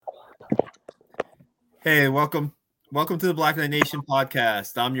Hey, welcome to the Black Knight Nation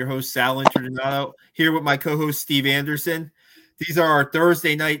podcast. I'm your host, Sal Introdonato, here with my co-host, Steve Anderson. These are our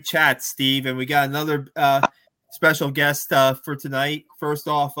Thursday night chats, Steve, and we got another special guest for tonight. First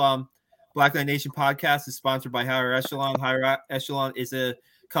off, Black Knight Nation podcast is sponsored by Higher Echelon. Higher Echelon is a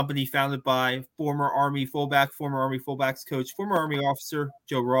company founded by former Army fullbacks coach, former Army officer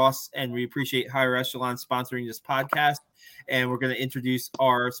Joe Ross, and we appreciate Higher Echelon sponsoring this podcast. And we're going to introduce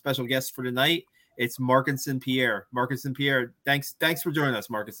our special guest for tonight. It's Markinson Pierre. Markinson Pierre, thanks for joining us,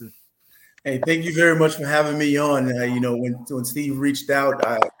 Markinson. Hey, thank you very much for having me on. When Steve reached out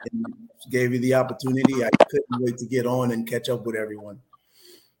and gave you the opportunity, I couldn't wait to get on and catch up with everyone.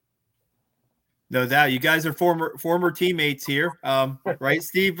 No doubt, you guys are former teammates here, right,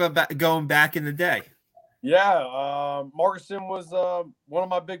 Steve? Going back in the day. Yeah, Markinson was one of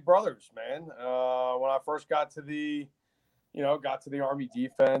my big brothers, man. When I first got to the Army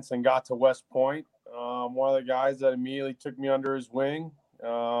defense and got to West Point, one of the guys that immediately took me under his wing.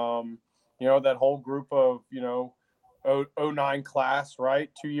 That whole group of 09 class, right,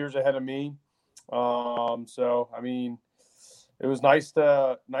 2 years ahead of me. So I mean, it was nice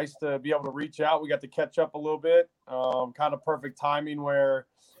to be able to reach out. We got to catch up a little bit. Kind of perfect timing where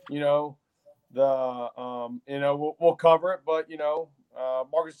we'll cover it, but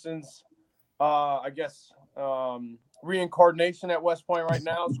Markinson's reincarnation at West Point right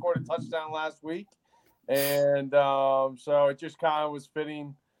now scored a touchdown last week, and so it just kind of was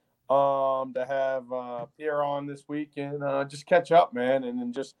fitting to have Pierre on this week and just catch up, man, and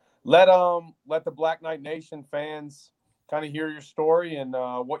then just let the Black Knight Nation fans kind of hear your story and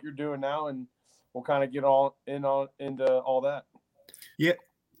what you're doing now, and we'll kind of get into all that. Yeah.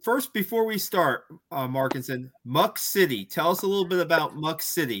 First, before we start, Markinson, Muck City. Tell us a little bit about Muck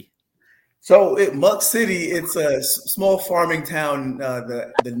City. So Muck City, it's a small farming town.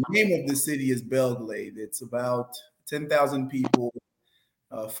 The name of the city is Belle Glade. It's about 10,000 people,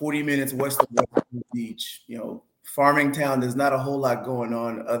 40 minutes west of West Beach. Farming town, there's not a whole lot going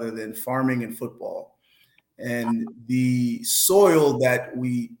on other than farming and football. And the soil that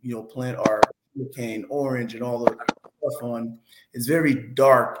we, plant our cane, orange, and all the stuff on is very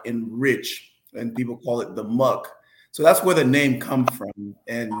dark and rich, and people call it the muck. So that's where the name comes from.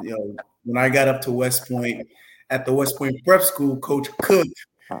 And, when I got up to West Point, at the West Point Prep School, Coach Cook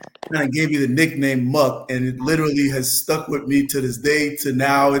kind of gave me the nickname Muck, and it literally has stuck with me to this day. To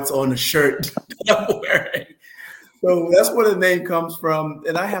now, it's on the shirt that I'm wearing. So that's where the name comes from.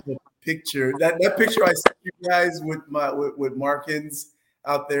 And I have a picture. That picture I sent you guys with Markins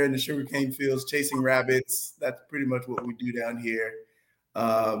out there in the sugarcane fields chasing rabbits. That's pretty much what we do down here.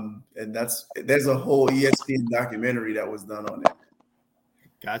 And there's a whole ESPN documentary that was done on it.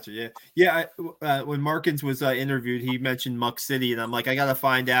 Gotcha. Yeah. When Markins was interviewed, he mentioned Muck City, and I'm like, I got to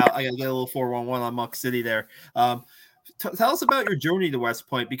find out. I got to get a little 411 on Muck City there. Tell us about your journey to West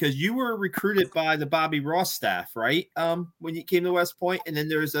Point, because you were recruited by the Bobby Ross staff, right? When you came to West Point, and then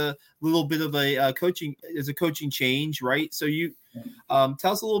there's a little bit of a coaching change, right? So you tell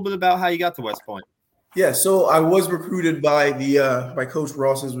us a little bit about how you got to West Point. Yeah, so I was recruited by by Coach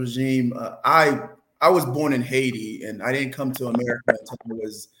Ross's regime. I was born in Haiti, and I didn't come to America until I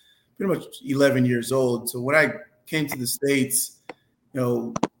was pretty much 11 years old. So when I came to the States,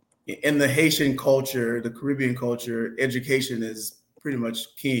 in the Haitian culture, the Caribbean culture, education is pretty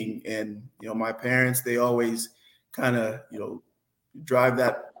much king. And, my parents, they always kind of, drive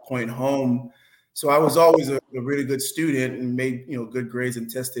that point home. So I was always a really good student and made, good grades and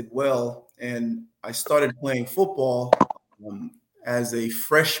tested well. And I started playing football as a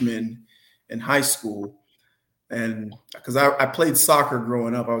freshman in high school. And because I played soccer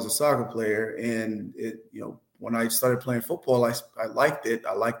growing up, I was a soccer player. And when I started playing football, I liked it.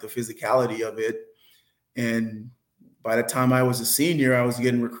 I liked the physicality of it. And by the time I was a senior, I was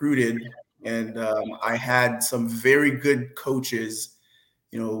getting recruited. And I had some very good coaches,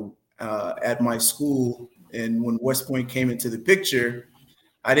 at my school. And when West Point came into the picture,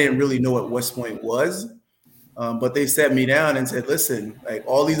 I didn't really know what West Point was. But they sat me down and said, listen, like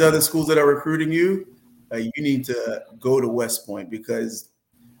all these other schools that are recruiting you, you need to go to West Point, because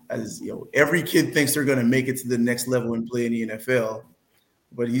as every kid thinks they're going to make it to the next level and play in the NFL.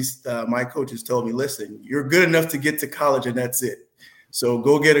 But my coaches told me, listen, you're good enough to get to college and that's it. So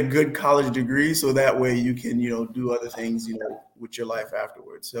go get a good college degree so that way you can, do other things, with your life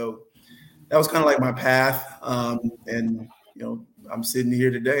afterwards. So that was kind of like my path. And, I'm sitting here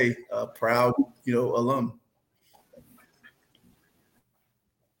today, proud, alum.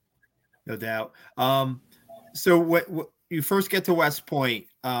 No doubt. So what you first get to West Point,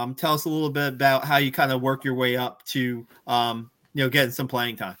 tell us a little bit about how you kind of work your way up to, getting some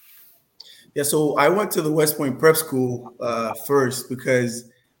playing time. Yeah, so I went to the West Point Prep School first because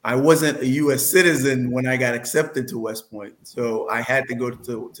I wasn't a U.S. citizen when I got accepted to West Point. So I had to go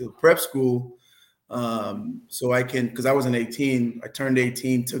to prep school so I can, because I wasn't 18. I turned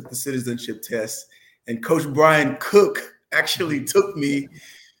 18, took the citizenship test, and Coach Brian Cook actually took me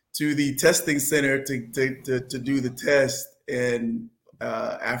to the testing center to do the test. And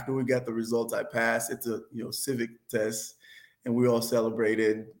after we got the results, I passed. It's a civic test, and we all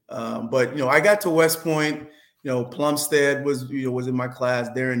celebrated. But I got to West Point. Plumstead was was in my class.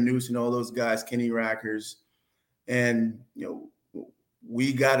 Darren Noose and all those guys, Kenny Rackers, and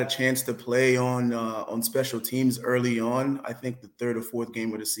we got a chance to play on special teams early on. I think the third or fourth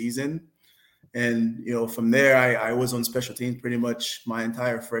game of the season. And, from there, I was on special teams pretty much my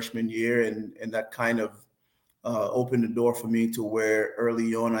entire freshman year. And that kind of opened the door for me to where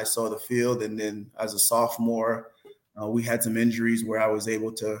early on I saw the field. And then as a sophomore, we had some injuries where I was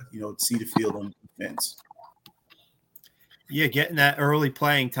able to, see the field on defense. Yeah, getting that early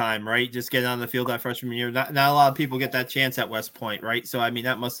playing time, right? Just getting on the field that freshman year. Not a lot of people get that chance at West Point, right? So, I mean,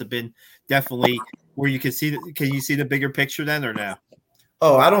 that must have been definitely where you could see – can you see the bigger picture then or now?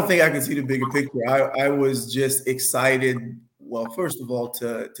 Oh, I don't think I can see the bigger picture. I was just excited. Well, first of all,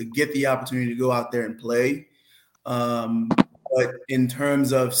 to get the opportunity to go out there and play. But in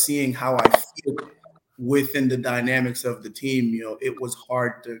terms of seeing how I feel within the dynamics of the team, it was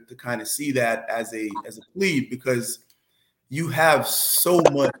hard to kind of see that as a plebe because you have so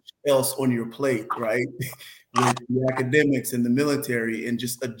much else on your plate, right? With the academics and the military and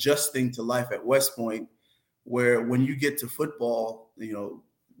just adjusting to life at West Point. Where when you get to football,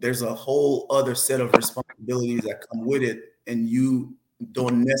 there's a whole other set of responsibilities that come with it, and you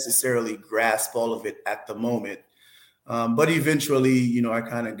don't necessarily grasp all of it at the moment. But eventually, I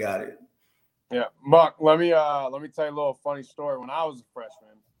kind of got it. Yeah, Mark, let me tell you a little funny story. When I was a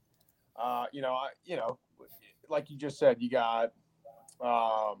freshman, like you just said, you got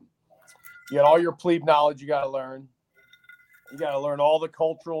all your plebe knowledge you got to learn. You got to learn all the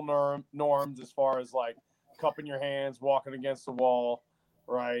cultural norms as far as like cupping your hands, walking against the wall,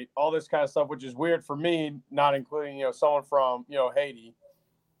 right? All this kind of stuff, which is weird for me, not including, someone from, Haiti.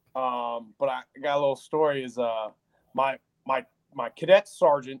 But I got a little story is my cadet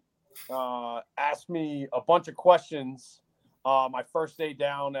sergeant asked me a bunch of questions my first day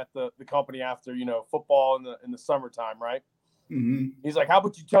down at the company after, football in the summertime, right? Mm-hmm. He's like, how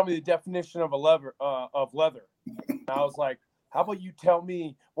about you tell me the definition of leather? And I was like, how about you tell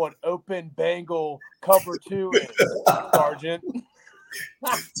me what open Bengal cover 2 is, Sergeant?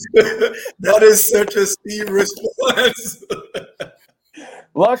 That is such a Steve response.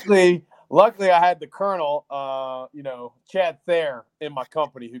 Luckily, I had the colonel, Chad Thayer in my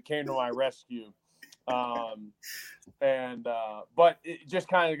company who came to my rescue. But it just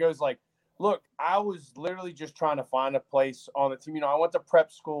kind of goes like, look, I was literally just trying to find a place on the team. I went to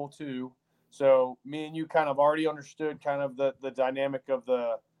prep school too. So me and you kind of already understood kind of the dynamic of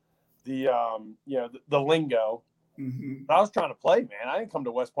the lingo. Mm-hmm. But I was trying to play, man. I didn't come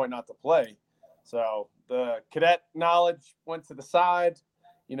to West Point not to play. So the cadet knowledge went to the side.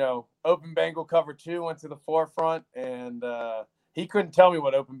 Open Bengal cover 2 went to the forefront, and he couldn't tell me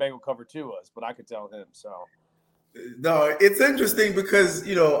what open Bengal cover 2 was, but I could tell him. So. No, it's interesting because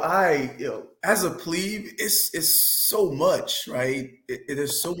as a plebe, it's so much, right?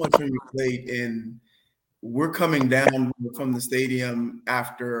 There's so much on your plate, and we're coming down from the stadium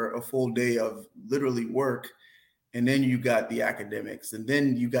after a full day of literally work, and then you got the academics, and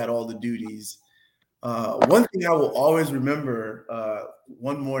then you got all the duties. One thing I will always remember: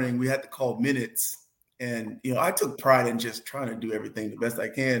 one morning we had to call minutes, and I took pride in just trying to do everything the best I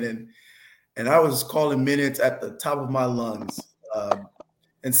can, and I was calling minutes at the top of my lungs.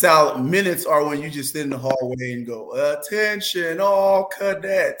 And Sal, minutes are when you just sit in the hallway and go, attention, all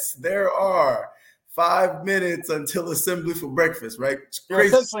cadets. There are 5 minutes until assembly for breakfast, right? It's crazy.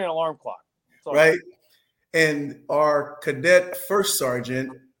 You're essentially an alarm clock. Right? And our cadet first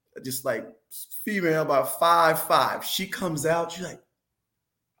sergeant, just like female, about 5'5", she comes out, she's like,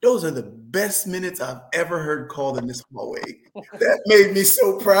 those are the best minutes I've ever heard called in this hallway. That made me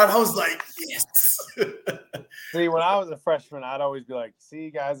so proud. I was like, yes. See, when I was a freshman, I'd always be like, see,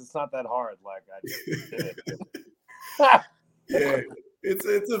 guys, it's not that hard. Like I just did it. Yeah,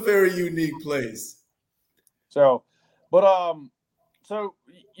 it's a very unique place. So, but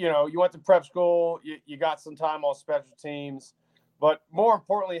you went to prep school, you got some time on special teams, but more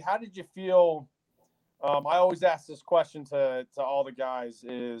importantly, how did you feel? I always ask this question to all the guys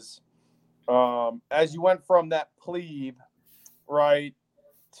is, as you went from that plebe, right,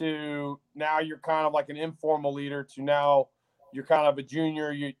 to now you're kind of like an informal leader to now you're kind of a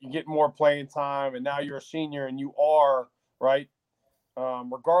junior, you get more playing time, and now you're a senior, and you are, right,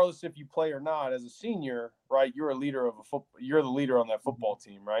 regardless if you play or not, as a senior, right, you're a leader of you're the leader on that football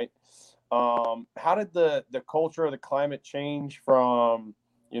team, right? How did the culture or the climate change from,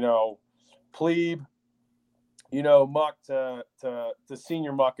 plebe, muck to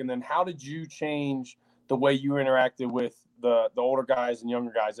senior muck, and then how did you change the way you interacted with the older guys and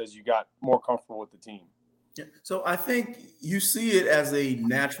younger guys as you got more comfortable with the team? Yeah. So I think you see it as a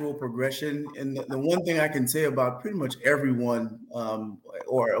natural progression. And the one thing I can say about pretty much everyone,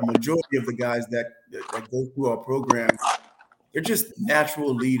 or a majority of the guys that go through our program, they're just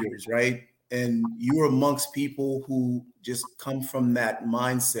natural leaders, right? And you're amongst people who just come from that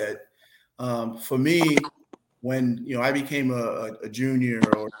mindset. For me, when I became a junior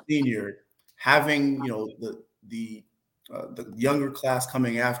or senior, having the younger class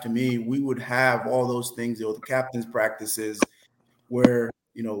coming after me, we would have all those things, the captain's practices where,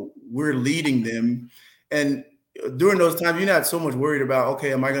 we're leading them. And during those times, you're not so much worried about,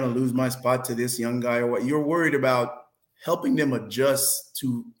 okay, am I going to lose my spot to this young guy or what? You're worried about helping them adjust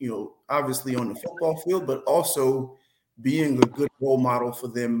to, obviously on the football field, but also being a good role model for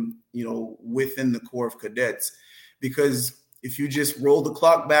them, within the Corps of Cadets. Because if you just roll the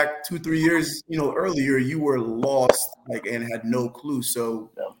clock back 2-3 years, earlier, you were lost, and had no clue. So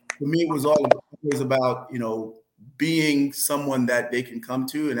for me, it was always about, being someone that they can come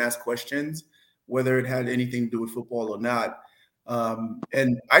to and ask questions, whether it had anything to do with football or not.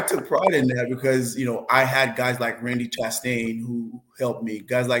 And I took pride in that because, I had guys like Randy Chastain who helped me,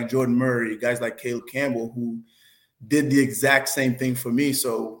 guys like Jordan Murray, guys like Caleb Campbell who did the exact same thing for me.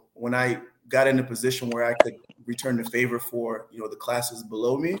 So when I got in a position where I could return the favor for, the classes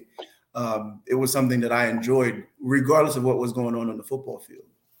below me, it was something that I enjoyed regardless of what was going on the football field.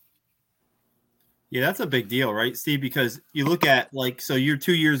 Yeah, that's a big deal, right, Steve? Because you look at so you're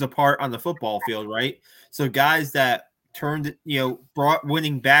 2 years apart on the football field, right? So guys that turned, brought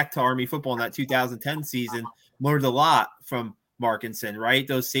winning back to Army football in that 2010 season learned a lot from Markinson, right?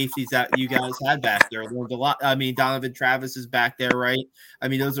 Those safeties that you guys had back there learned a lot. I mean, Donovan Travis is back there, right? I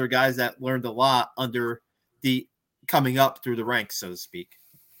mean, those are guys that learned a lot under the coming up through the ranks, so to speak.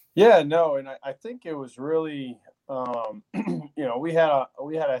 Yeah, no, and I think it was really, we had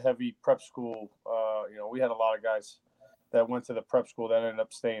a heavy prep school. We had a lot of guys that went to the prep school that ended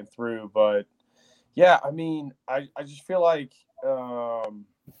up staying through. But yeah, I mean, I just feel like,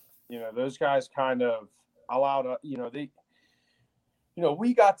 those guys kind of allowed, we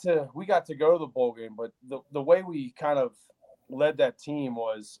got to go to the bowl game, but the way we kind of led that team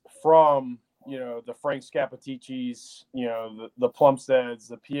was from, the Frank Scapaticis, the Plumsteads,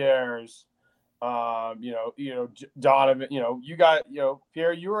 the Pierres, Donovan, you got,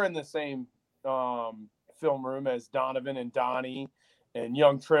 Pierre, you were in the same film room as Donovan and Donnie and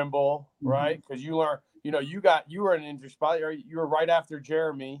young Trimble, right? Because you learned, you were in an injury spot. You were right after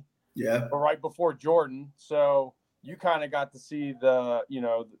Jeremy, but right before Jordan. So you kind of got to see the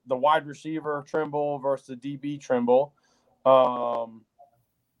wide receiver Trimble versus the DB Trimble.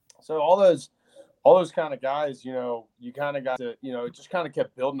 So all those kind of guys, you kind of got to, it just kind of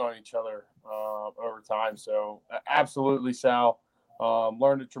kept building on each other over time. So absolutely, Sal,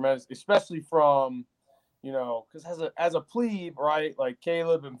 learned a tremendous, especially from, because as a plebe, right, like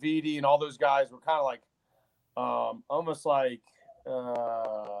Caleb and Vidi and all those guys were kind of like, almost like,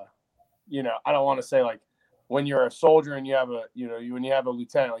 I don't want to say like when you're a soldier and you have when you have a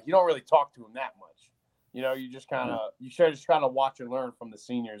lieutenant, like you don't really talk to him that much. You just kind of just kind of watch and learn from the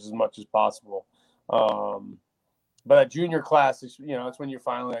seniors as much as possible. But at junior class, it's when you're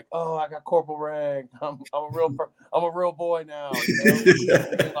finally like, oh, I got corporal rank. I'm a real boy now.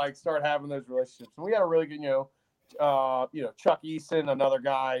 And like start having those relationships. And we had a really good, Chuck Eason, another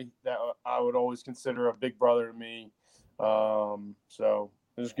guy that I would always consider a big brother to me. So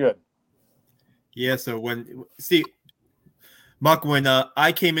it was good. Yeah. So when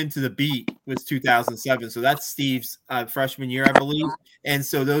I came into the beat was 2007. So that's Steve's freshman year, I believe. And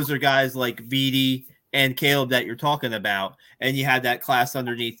so those are guys like Vidi and Caleb that you're talking about. And you had that class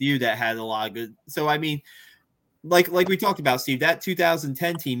underneath you that had a lot of good. So, I mean, like we talked about, Steve, that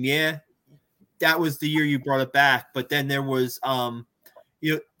 2010 team, yeah, that was the year you brought it back. But then there was,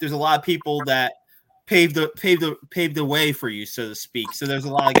 there's a lot of people that paved the way for you, so to speak. So there's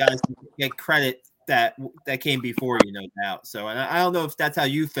a lot of guys who get credit that came before you, no doubt. So, and I don't know if that's how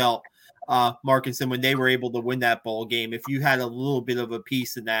you felt, Markinson, when they were able to win that bowl game, if you had a little bit of a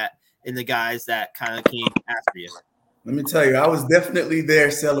piece in that, in the guys that kind of came after you. Let me tell you, I was definitely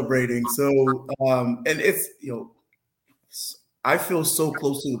there celebrating. So, and it's, I feel so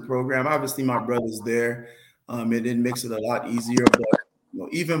close to the program. Obviously, my brother's there. It makes it a lot easier. But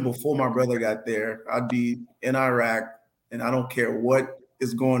even before my brother got there, I'd be in Iraq, and I don't care what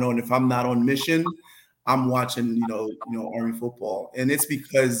is going on. If I'm not on mission, I'm watching, Army football, and it's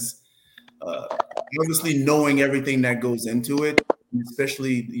because obviously knowing everything that goes into it,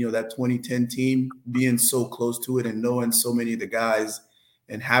 especially that 2010 team, being so close to it and knowing so many of the guys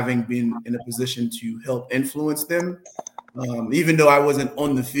and having been in a position to help influence them. Even though I wasn't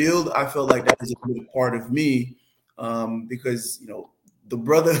on the field, I felt like that was a big part of me because the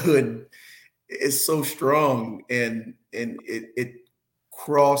brotherhood is so strong and it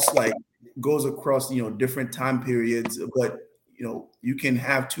goes across different time periods, but you can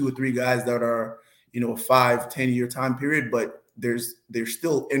have 2 or 3 guys that are 5-10 year time period, but they're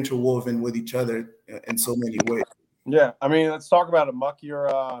still interwoven with each other in so many ways. Yeah, I mean, let's talk about it, Muck. You're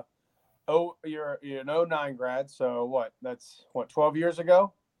an 09 grad, so what? That's 12 years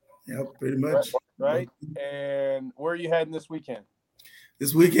ago? Yeah, pretty much. Right? And where are you heading this weekend?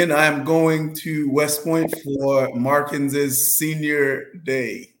 This weekend, I'm going to West Point for Markins' senior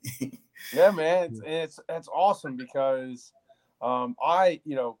day. Yeah, man, it's awesome because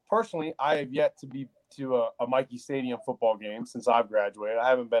personally, I have yet to be to a Michie Stadium football game since I've graduated. I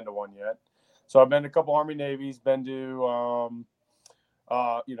haven't been to one yet. So I've been to a couple Army Navies, been to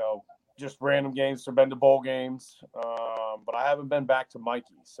just random games, or been to bowl games, but I haven't been back to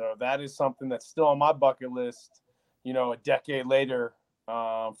Michie. So that is something that's still on my bucket list, a decade later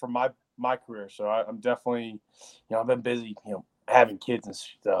from my career. So I'm definitely, I've been busy, having kids and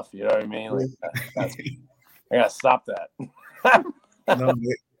stuff. You know what I mean? Like I gotta stop that. No,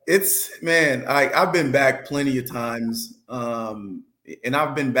 I've been back plenty of times. And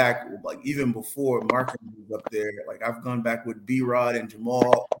I've been back like even before Marcus was up there. Like I've gone back with B-Rod and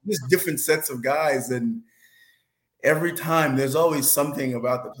Jamal, just different sets of guys. And every time there's always something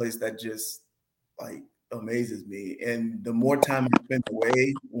about the place that just like amazes me. And the more time I spend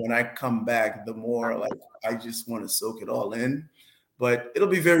away, when I come back, the more like I just want to soak it all in. But it'll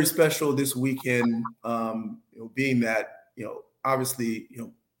be very special this weekend, being that, obviously,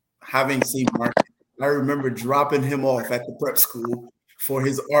 having seen Marcus, I remember dropping him off at the prep school for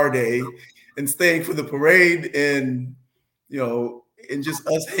his R day and staying for the parade and, and just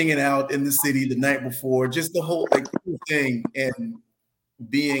us hanging out in the city the night before, just the whole thing. And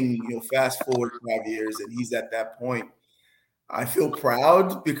being, fast forward 5 years and he's at that point, I feel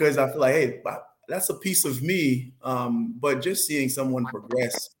proud because I feel like, hey, that's a piece of me. But just seeing someone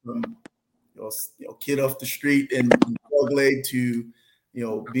progress from, kid off the street in Glade to,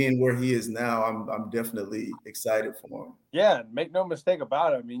 being where he is now, I'm definitely excited for him. Yeah, make no mistake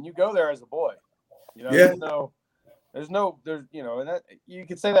about it. I mean, you go there as a boy. Yeah. There's that you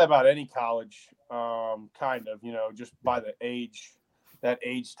can say that about any college, kind of, just by the age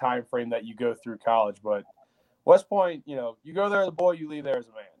time frame that you go through college. But West Point, you go there as a boy, you leave there as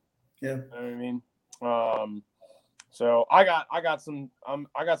a man. Yeah. You know what I mean? So I got some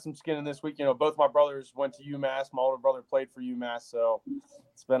skin in this week. Both my brothers went to UMass. My older brother played for UMass, so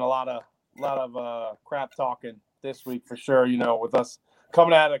it's been a lot of crap talking this week for sure. With us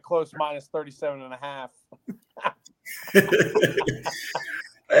coming at a close minus 37.5.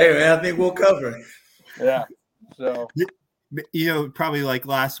 Hey man, I think we'll cover. Yeah. So probably like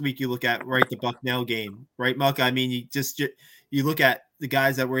last week, you look at the Bucknell game, right, Muck? I mean, you look at the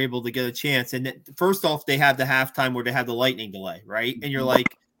guys that were able to get a chance. And first off, they had the halftime where they had the lightning delay, right? And you're like,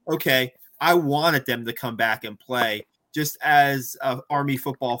 okay, I wanted them to come back and play just as an Army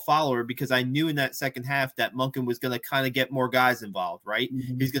football follower because I knew in that second half that Monken was going to kind of get more guys involved, right?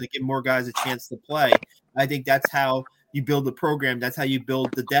 Mm-hmm. He's going to give more guys a chance to play. I think that's how you build the program. That's how you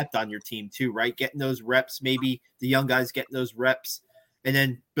build the depth on your team too, right? Getting those reps, maybe the young guys getting those reps, and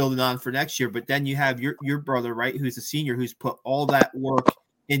then building on for next year. But then you have your brother, right, who's a senior, who's put all that work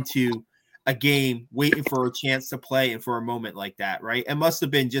into a game, waiting for a chance to play and for a moment like that, right? It must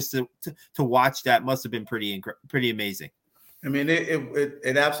have been just to watch that must have been pretty amazing. I mean,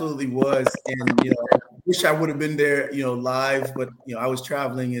 it absolutely was. And, I wish I would have been there, live, but, I was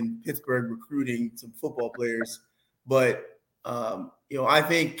traveling in Pittsburgh recruiting some football players. But, I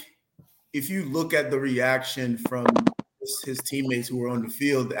think if you look at the reaction from his teammates who were on the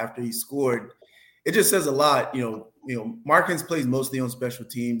field after he scored, it just says a lot. Markins plays mostly on special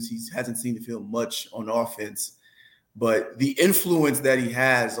teams. He hasn't seen the field much on offense, but the influence that he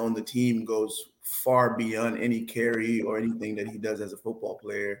has on the team goes far beyond any carry or anything that he does as a football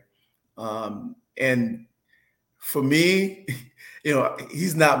player. And for me,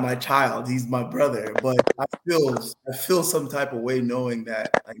 he's not my child, he's my brother, but I feel some type of way knowing that,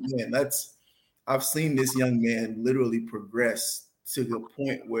 again, I've seen this young man literally progress to the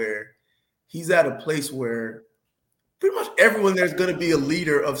point where he's at a place where pretty much everyone there's going to be a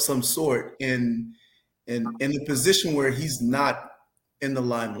leader of some sort in a position where he's not in the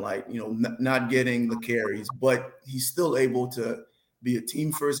limelight, not getting the carries, but he's still able to be a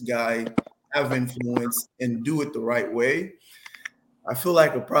team first guy, have influence, and do it the right way. I feel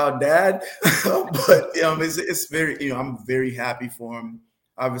like a proud dad, but it's very, I'm very happy for him.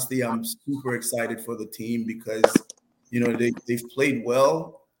 Obviously, I'm super excited for the team because, they've played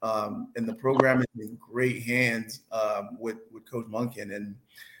well, and the program is in great hands with Coach Monken. And,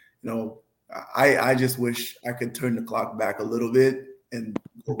 I just wish I could turn the clock back a little bit and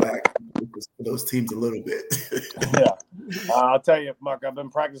go back for those teams a little bit. Yeah. I'll tell you, Mark, I've been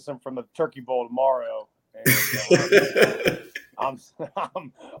practicing from the Turkey Bowl tomorrow. And, I'm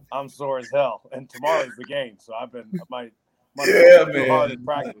sore as hell, and tomorrow's the game, so I might too hard in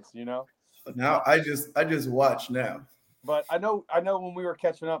practice, Now I just watch now. But I know when we were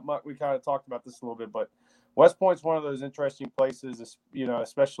catching up, we kind of talked about this a little bit, but West Point's one of those interesting places,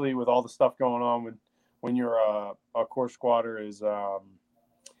 especially with all the stuff going on when you're a core squatter. Is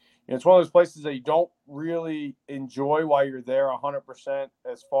it's one of those places that you don't really enjoy while you're there 100%,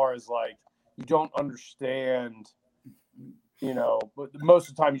 as far as like you don't understand. But most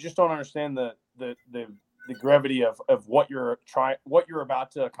of the time you just don't understand the gravity of what you're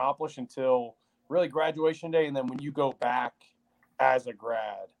about to accomplish until really graduation day, and then when you go back as a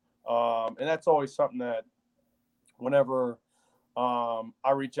grad, and that's always something that whenever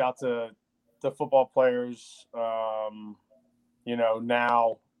I reach out to the football players, now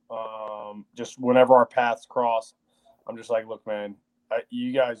just whenever our paths cross, I'm just like, look, man,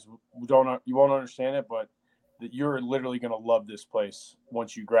 you guys won't understand it, but that you're literally going to love this place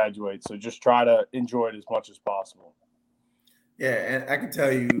once you graduate. So just try to enjoy it as much as possible. Yeah. And I can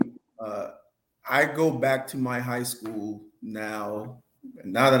tell you, I go back to my high school now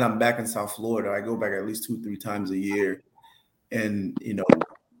that I'm back in South Florida. I go back at least 2-3 times a year. And,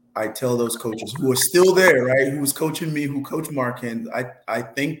 I tell those coaches who are still there, right, who was coaching me, who coached Marquand, I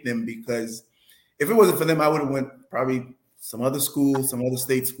thank them, because if it wasn't for them, I would have went probably some other school, some other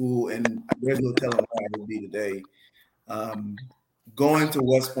state school, and there's no telling where I would be today. Going to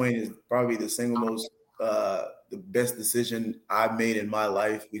West Point is probably the single most, the best decision I've made in my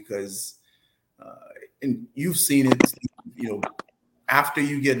life, because, and you've seen it, after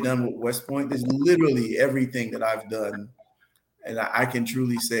you get done with West Point, there's literally everything that I've done. And I can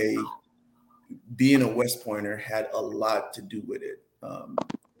truly say being a West Pointer had a lot to do with it.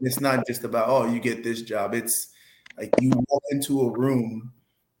 It's not just about, you get this job. It's like you walk into a room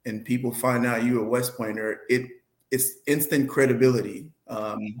and people find out you're a West Pointer. It's instant credibility.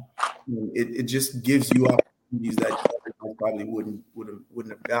 It just gives you opportunities that you probably wouldn't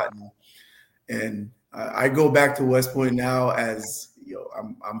have gotten. And I go back to West Point now as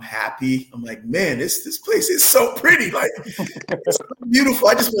I'm happy. I'm like, man, this place is so pretty. Like, it's so beautiful.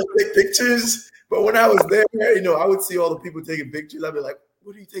 I just want to take pictures. But when I was there, I would see all the people taking pictures. I'd be like,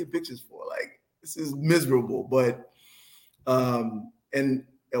 what are you taking pictures for? Like, this is miserable. But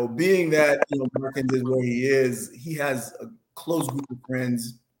being that Marquand is where he is, he has a close group of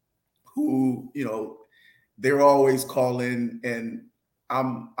friends who they're always calling, and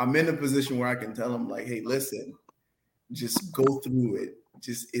I'm in a position where I can tell them, like, hey, listen, just go through it.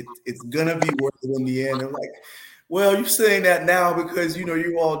 It's gonna be worth it in the end. I'm like, well, you're saying that now because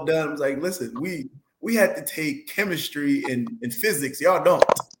you're all done. I was like, listen, we had to take chemistry and physics. Y'all don't.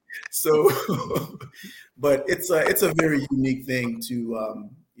 So, but it's a very unique thing to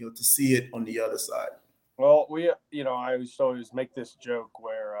to see it on the other side. Well, I always make this joke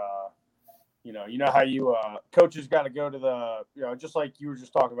where how you coaches got to go to the just like you were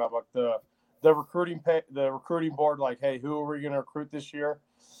just talking about, like the recruiting board, like, hey, who are we going to recruit this year?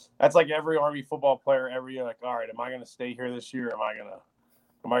 That's like every Army football player every year. Like, all right, am I going to stay here this year? Am I going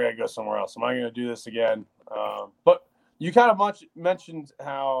to go somewhere else? Am I going to do this again? But you kind of mentioned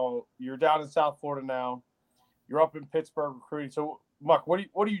how you're down in South Florida now. You're up in Pittsburgh recruiting. So, Muck, what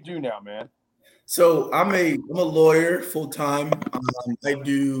do you do now, man? So I'm a lawyer full time. I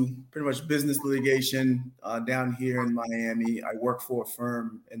do pretty much business litigation down here in Miami. I work for a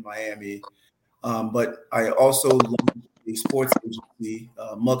firm in Miami, but I also launched a sports agency,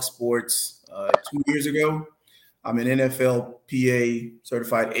 Muck Sports, 2 years ago. I'm an NFLPA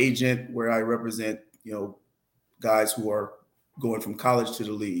certified agent where I represent guys who are going from college to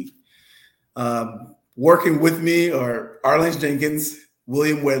the league. Working with me are Arlen Jenkins,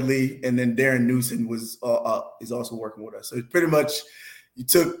 William Wedley, and then Darren Newsom is also working with us. So it's pretty much you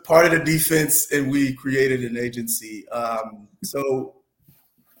took part of the defense and we created an agency. So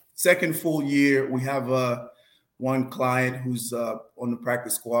second full year, we have one client who's on the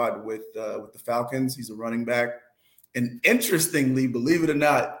practice squad with the Falcons. He's a running back. And interestingly, believe it or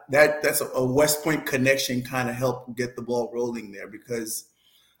not, that's a West Point connection kind of helped get the ball rolling there because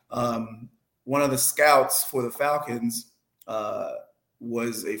one of the scouts for the Falcons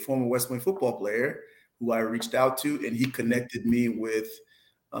was a former West Point football player who I reached out to, and he connected me with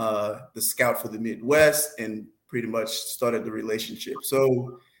the scout for the Midwest and pretty much started the relationship.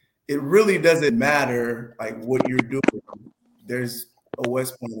 So it really doesn't matter like what you're doing. There's a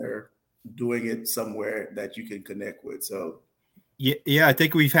West Pointer doing it somewhere that you can connect with. So yeah, I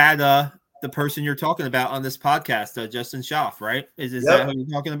think we've had the person you're talking about on this podcast, Justin Schaff, right? Is that who you're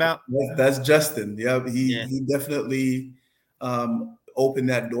talking about? That's Justin. Yeah, he definitely opened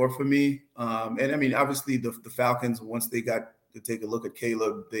that door for me. And I mean, obviously the Falcons, once they got to take a look at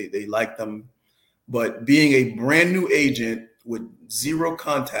Caleb, they liked them. But being a brand new agent with zero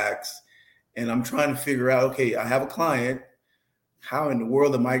contacts, and I'm trying to figure out, okay, I have a client. How in the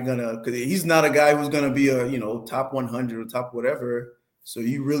world am I gonna? Because he's not a guy who's gonna be a top 100 or top whatever. So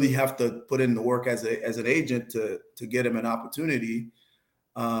you really have to put in the work as an agent to get him an opportunity.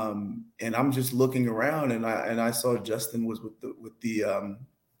 And I'm just looking around, and I saw Justin was with the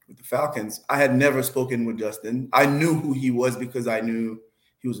Falcons. I had never spoken with Justin. I knew who he was because I knew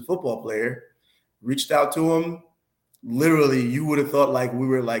he was a football player. Reached out to him. Literally, you would have thought like we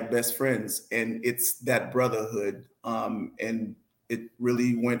were like best friends, and it's that brotherhood. And it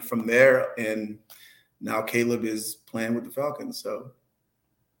really went from there, and now Caleb is playing with the Falcons. So,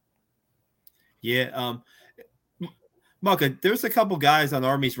 yeah, Maka, there's a couple guys on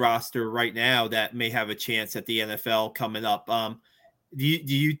Army's roster right now that may have a chance at the NFL coming up. Do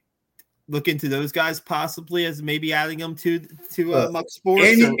you look into those guys possibly as maybe adding them to Muck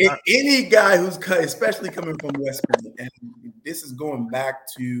Sports? Any guy who's especially coming from West Point, and this is going back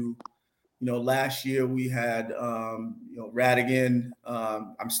to last year we had Radigan.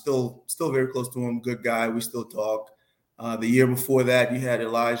 I'm still very close to him. Good guy. We still talk. The year before that, you had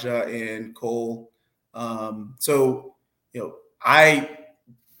Elijah and Cole. So I,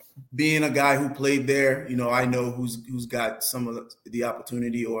 being a guy who played there, I know who's got some of the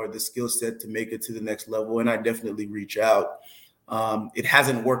opportunity or the skill set to make it to the next level, and I definitely reach out. It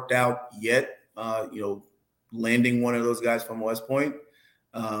hasn't worked out yet, landing one of those guys from West Point,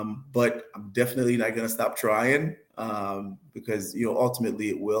 but I'm definitely not going to stop trying because ultimately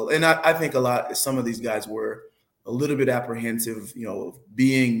it will. And I think some of these guys were a little bit apprehensive, of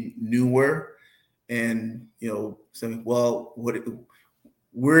being newer and saying, well, we're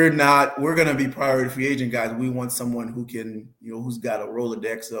going to be priority free agent guys. We want someone who can, who's got a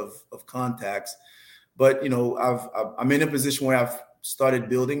Rolodex of contacts. But, I'm in a position where I've started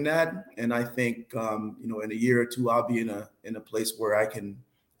building that. And I think, in a year or two, I'll be in a place where I can,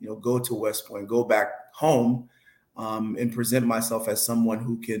 go to West Point, go back home and present myself as someone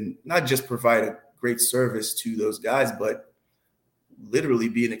who can not just provide a great service to those guys, but literally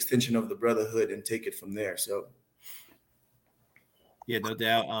be an extension of the brotherhood and take it from there. So. Yeah, no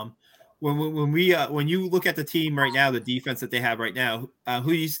doubt. When you look at the team right now, the defense that they have right now,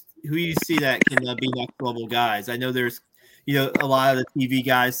 who you see that can be next level guys? I know there's, a lot of the TV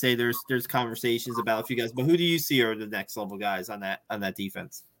guys say there's conversations about a few guys, but who do you see are the next level guys on that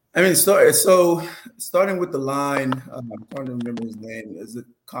defense? I mean, so starting with the line, I'm trying to remember his name. Is it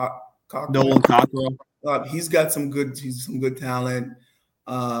Nolan Cockrell? He's got some good talent.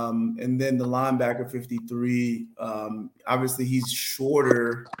 And then the linebacker 53, obviously he's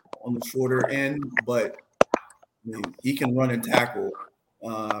shorter on the shorter end, but he can run and tackle.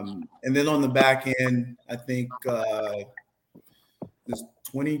 And then on the back end, I think there's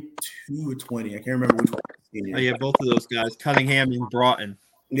 22 or 20. I can't remember which one. Oh, yeah, both of those guys, Cunningham and Broughton.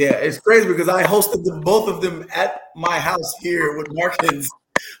 Yeah, it's crazy because I hosted both of them at my house here with Markins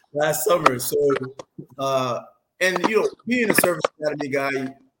last summer. So, and being a service academy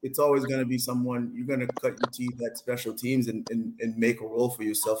guy, it's always going to be someone you're going to cut your teeth at special teams and make a role for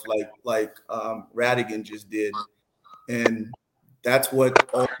yourself, like Radigan just did, and that's what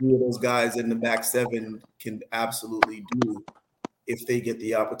all three of those guys in the back seven can absolutely do if they get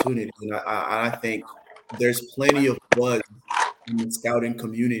the opportunity. And I think there's plenty of buzz in the scouting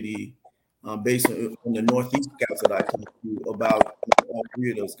community based on the Northeast scouts that I talked to about all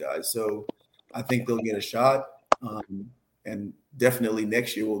three of those guys. So I think they'll get a shot. And definitely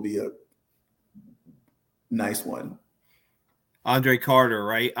next year will be a nice one. Andre Carter,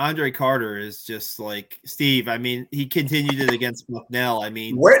 right? Andre Carter is just like Steve. I mean, he continued it against Bucknell. I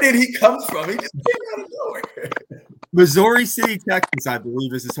mean, where did he come from? He just came out of nowhere. Missouri City, Texas, I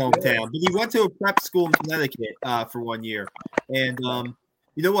believe, is his hometown. But he went to a prep school in Connecticut for 1 year. And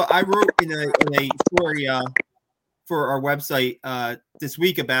you know what? I wrote in a story for our website this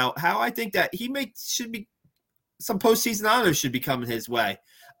week about how I think that should be some postseason honors should be coming his way.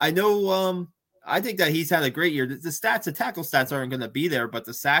 I know. I think that he's had a great year. The tackle stats aren't going to be there, but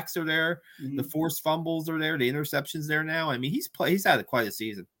the sacks are there. Mm-hmm. The forced fumbles are there. The interceptions there now. I mean, he's had quite a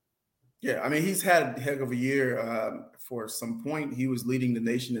season. Yeah, I mean, he's had a heck of a year. For some point, he was leading the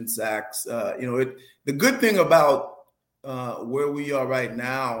nation in sacks. The good thing about where we are right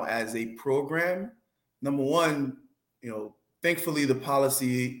now as a program, number one, thankfully the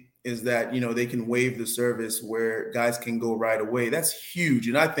policy is that, they can waive the service where guys can go right away. That's huge.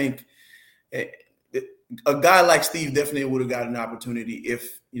 And I think a guy like Steve definitely would have got an opportunity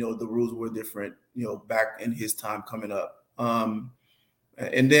if, the rules were different, back in his time coming up.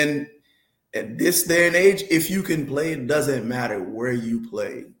 And then at this day and age, if you can play, it doesn't matter where you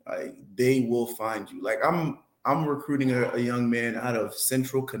play. They will find you. Like I'm recruiting a young man out of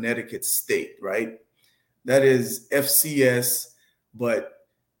Central Connecticut State, right? That is FCS, but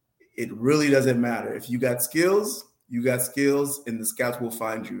it really doesn't matter. If you got skills, and the scouts will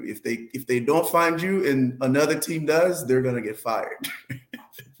find you. If they don't find you and another team does, they're gonna get fired.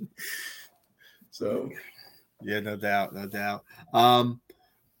 So, yeah, no doubt.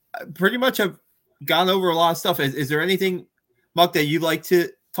 Pretty much have gone over a lot of stuff. Is there anything, Muck, that you'd like to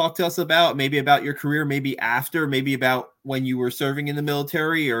talk to us about? Maybe about your career, maybe after, maybe about when you were serving in the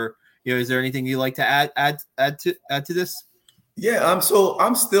military, or is there anything you'd like to add to this? Yeah,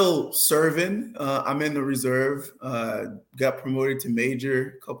 I'm still serving. I'm in the reserve. Got promoted to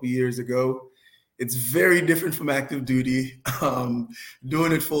major a couple years ago. It's very different from active duty.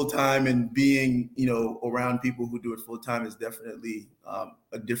 Doing it full time and being, around people who do it full time is definitely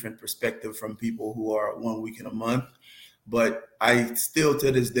a different perspective from people who are 1 week in a month. But I still,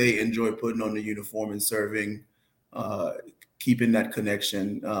 to this day, enjoy putting on the uniform and serving, keeping that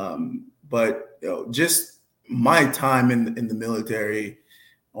connection. But just my time in the military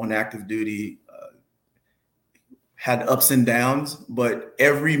on active duty had ups and downs, but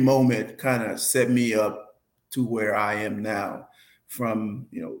every moment kind of set me up to where I am now, from,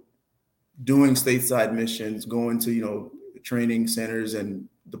 doing stateside missions, going to, training centers and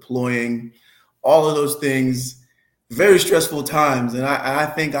deploying, all of those things, very stressful times. And I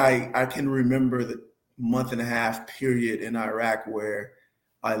think I can remember the month and a half period in Iraq where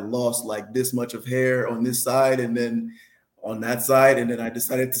I lost like this much of hair on this side and then on that side, and then I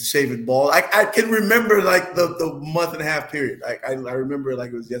decided to shave it bald. I can remember like the month and a half period. I remember it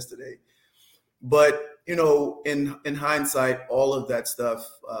like it was yesterday. But in hindsight, all of that stuff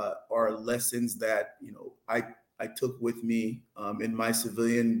are lessons that I took with me in my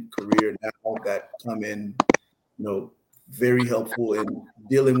civilian career now that come in very helpful in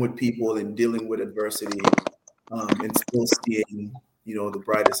dealing with people and dealing with adversity, and still seeing the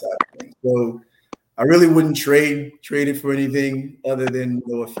brighter side of things. So I really wouldn't trade it for anything other than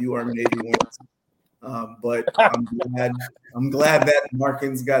a few Army Navy wins. But I'm glad that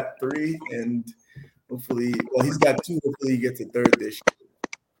Markins got 3, and hopefully, he's got 2. Hopefully, he gets a 3rd this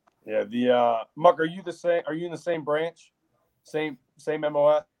year. Yeah, Muck, are you the same? Are you in the same branch? Same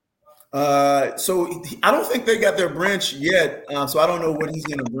MOS? So I don't think they got their branch yet. So I don't know what he's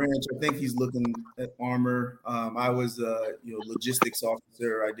going to branch. I think he's looking at armor. I was logistics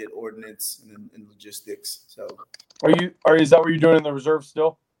officer. I did ordnance and logistics. So is that what you're doing in the reserve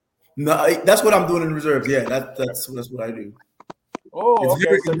still? No, that's what I'm doing in reserves. Yeah, that's what I do. Oh,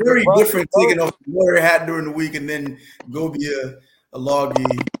 it's very different taking off the warrior hat during the week and then go be a loggy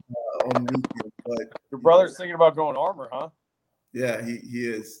on the weekend. But your brother's thinking about going armor, huh? Yeah, he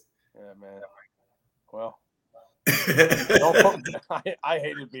is. Yeah, man. Well, I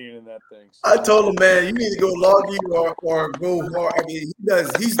hated being in that thing. So. I told him, man, you need to go loggy or go hard. I mean,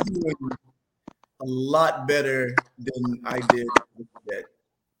 he's doing a lot better than I did.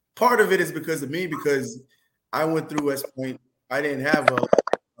 Part of it is because of me, because I went through West Point. I didn't have a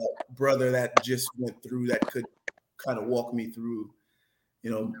brother that just went through that could kind of walk me through.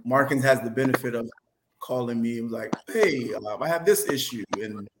 Markins has the benefit of calling me and was like, hey, I have this issue.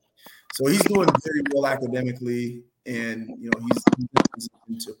 And so he's doing very well academically, and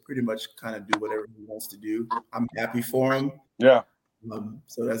he's to pretty much kind of do whatever he wants to do. I'm happy for him. Yeah.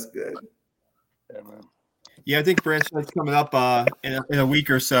 So that's good. Yeah, man. Yeah, I think branch is coming up in a week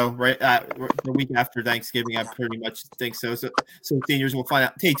or so, right? The week after Thanksgiving, I pretty much think so. So seniors will find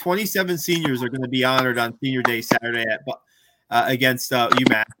out. Hey, 27 seniors are going to be honored on Senior Day Saturday against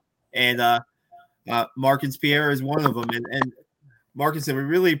UMass, and Markins Pierre is one of them. And Markins, we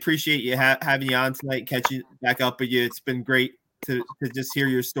really appreciate you having you on tonight, catching back up with you. It's been great to just hear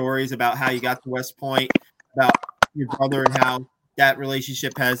your stories about how you got to West Point, about your brother and how that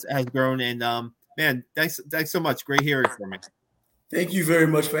relationship has grown. And man, thanks so much. Great hearing from you. Thank you very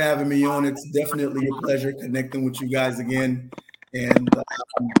much for having me on. It's definitely a pleasure connecting with you guys again. And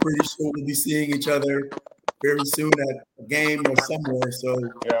I'm pretty sure we'll be seeing each other very soon at a game or somewhere. So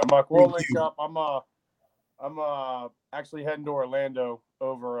yeah, Mike, we'll link up. I'm actually heading to Orlando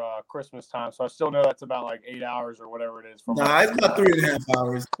over Christmas time, so I still know that's about like 8 hours or whatever it is. From it's about 3.5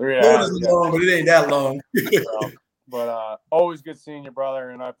 hours. 3.5 hours, long, but it ain't that long. So, but always good seeing you, brother,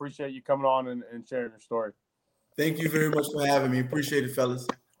 and I appreciate you coming on and sharing your story. Thank you very much for having me. Appreciate it, fellas.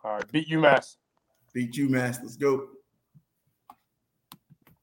 All right, beat UMass. Beat UMass. Let's go.